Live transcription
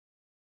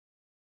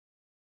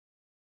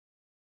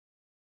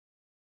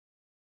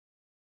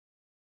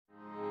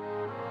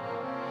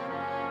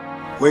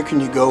Where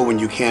can you go when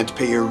you can't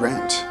pay your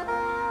rent,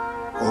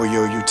 or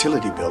your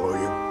utility bill, or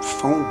your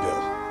phone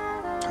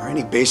bill, or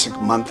any basic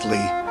monthly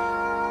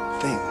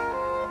thing?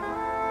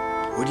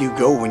 Where do you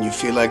go when you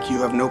feel like you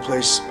have no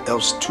place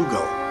else to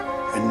go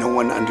and no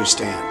one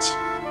understands?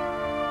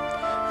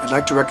 I'd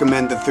like to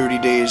recommend the 30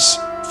 Days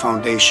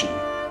Foundation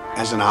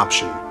as an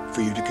option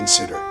for you to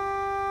consider.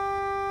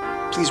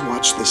 Please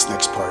watch this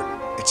next part.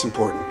 It's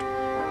important,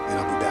 and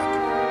I'll be back.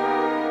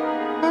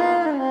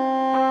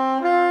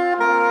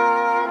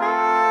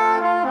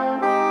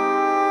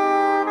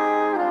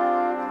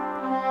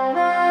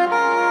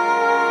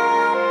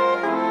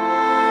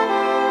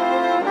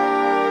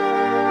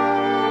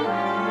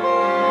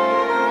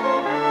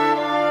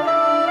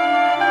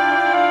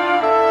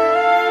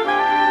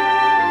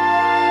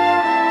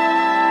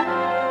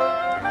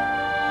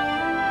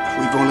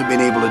 We've only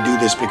been able to do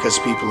this because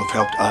people have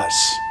helped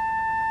us.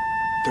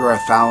 There are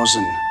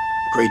 1,000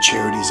 great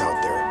charities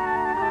out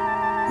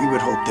there. We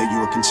would hope that you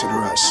would consider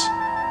us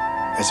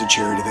as a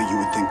charity that you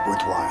would think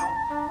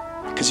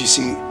worthwhile. Because you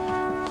see,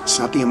 it's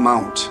not the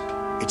amount,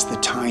 it's the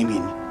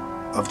timing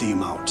of the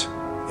amount.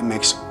 It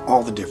makes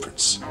all the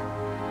difference.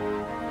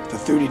 The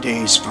 30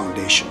 Days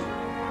Foundation,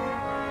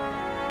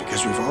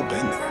 because we've all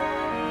been there.